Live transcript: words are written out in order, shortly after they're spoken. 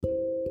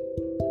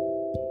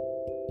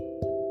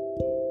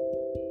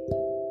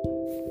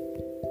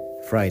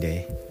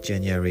Friday,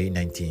 January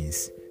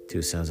 19th,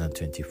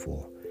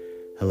 2024.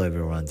 Hello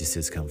everyone, this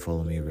is Come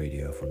Follow Me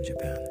Radio from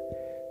Japan.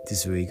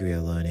 This week we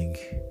are learning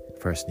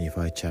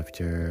 1Nephi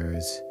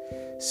chapters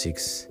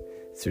 6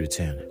 through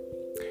 10.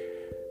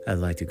 I'd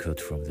like to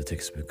quote from the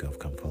textbook of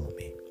Come Follow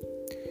Me.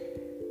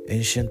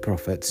 Ancient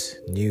prophets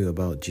knew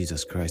about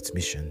Jesus Christ's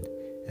mission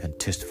and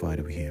testified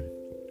of him.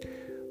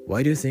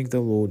 Why do you think the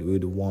Lord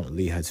would want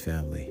Lehi's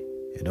family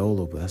and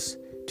all of us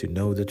to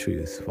know the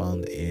truth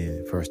found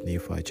in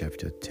 1Nephi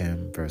chapter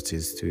 10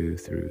 verses 2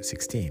 through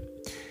 16?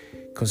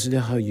 Consider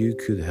how you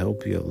could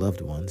help your loved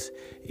ones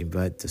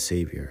invite the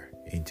Savior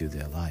into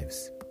their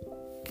lives.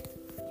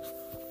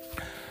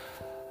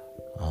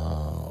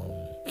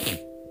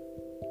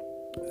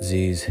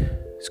 These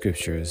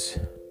scriptures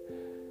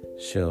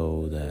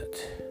show that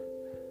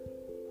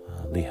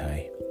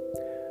Lehi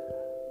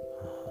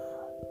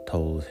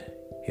told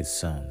his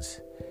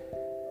sons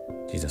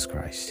Jesus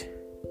Christ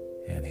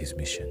and his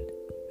mission,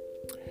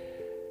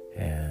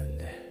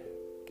 and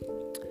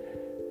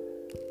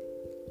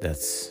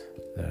that's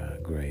a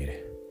great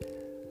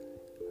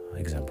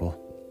example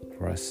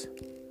for us.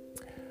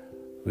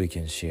 We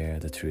can share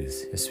the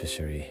truth,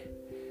 especially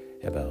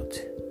about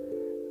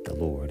the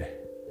Lord,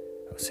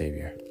 our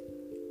Savior,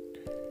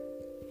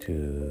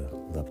 to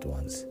loved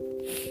ones,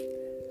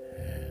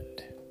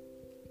 and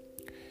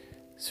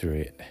through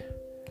it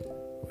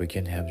we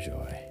can have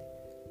joy,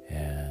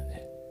 and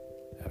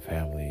our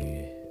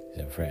family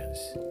and friends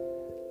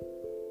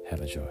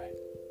have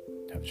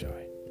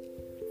joy.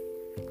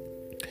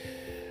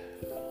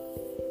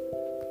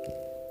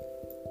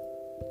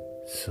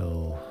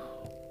 So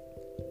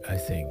I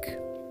think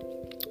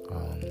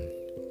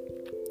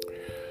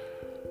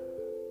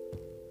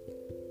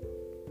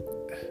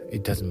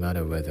it doesn't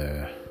matter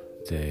whether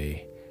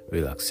they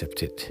will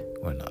accept it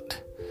or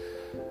not.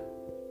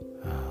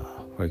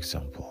 For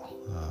example,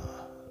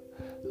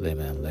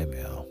 Leman and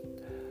Lemuel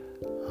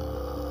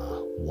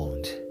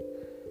won't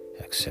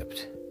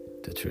accept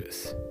the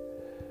truth,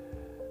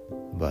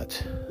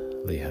 but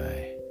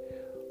Lehi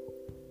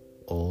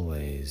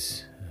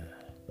always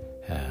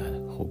had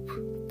hope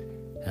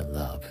and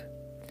love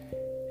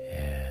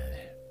and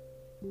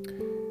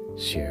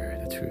share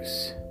the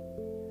truth.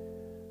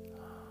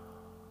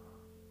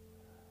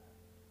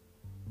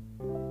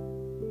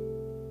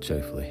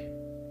 Joyfully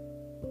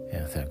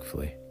and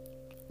thankfully.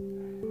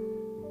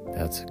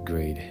 That's a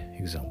great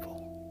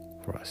example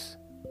for us,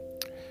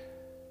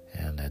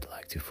 and I'd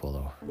like to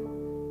follow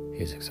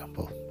his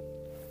example.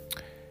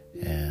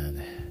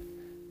 And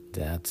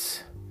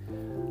that's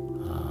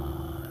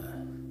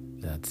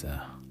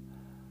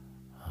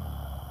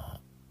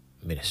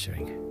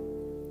ministering,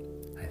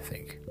 I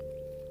think,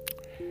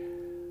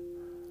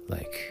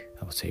 like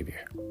our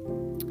Savior.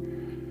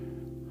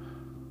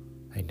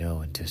 I know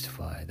and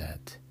testify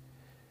that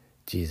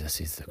Jesus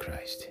is the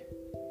Christ.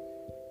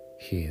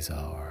 He is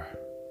our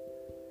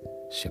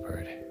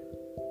shepherd.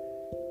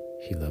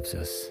 He loves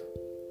us.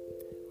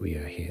 We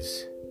are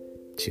his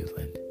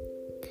children.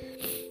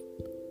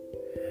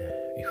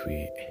 If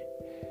we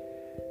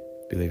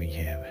believe in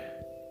him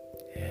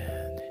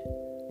and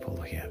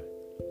follow him,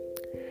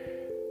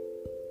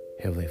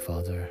 Heavenly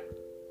Father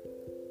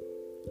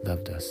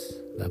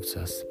loves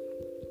us,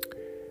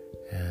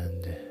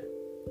 and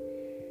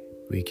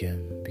we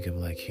can become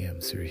like him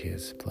through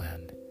his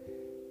plan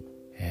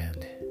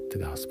and the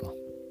gospel.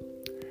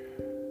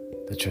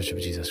 The Church of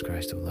Jesus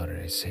Christ of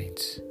Latter-day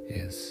Saints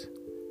is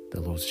the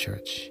Lord's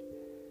church,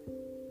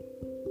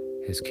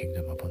 his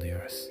kingdom upon the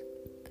earth.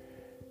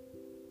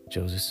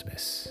 Joseph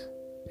Smith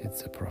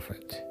is the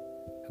prophet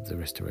of the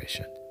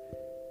restoration.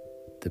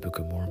 The Book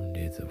of Mormon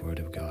is the Word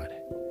of God.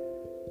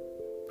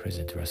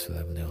 President Russell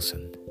M.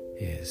 Nelson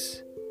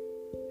is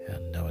a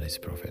nowadays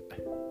prophet.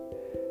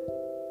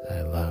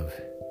 I love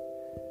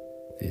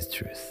this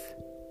truth.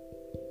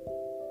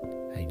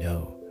 I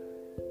know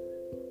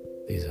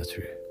these are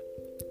true.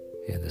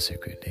 In the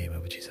sacred name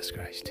of Jesus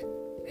Christ.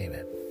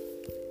 Amen.